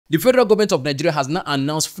The federal government of Nigeria has now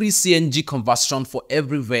announced free CNG conversion for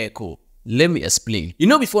every vehicle. Let me explain.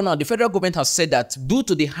 Before now, the federal government has said that due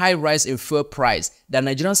to the high rise in fuel price, that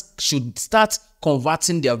Nigerians should start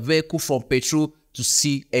converting their vehicle from petrol to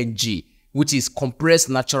CNG, which is compressed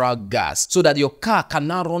natural gas, so that your car can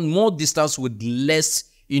now run more distance with less,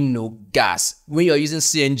 gas. When you're using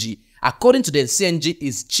CNG, according to them, CNG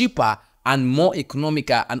is cheaper and more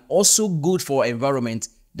economical and also good for environment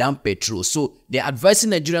than petrol. So they're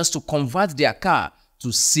advising Nigerians to convert their car to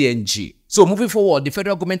CNG. So moving forward, the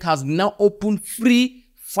federal government has now opened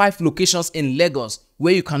 5 locations in Lagos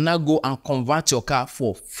where you can now go and convert your car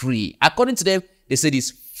for free. According to them, they said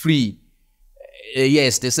it's free.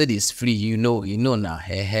 Yes, they said it's free. You know now.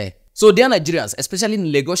 So dear Nigerians, especially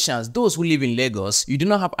in Lagosians, those who live in Lagos, you do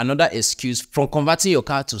not have another excuse from converting your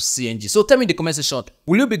car to CNG. So tell me in the comment section,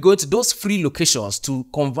 will you be going to those free locations to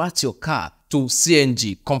convert your car to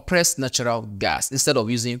CNG, compressed natural gas, instead of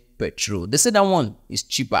using petrol? They said that one is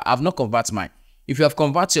cheaper. I've not converted mine. If you have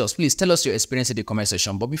converted yours, please tell us your experience in the comment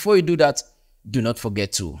section. But before you do that, do not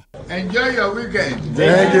forget to enjoy your weekend.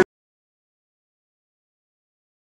 Thank you.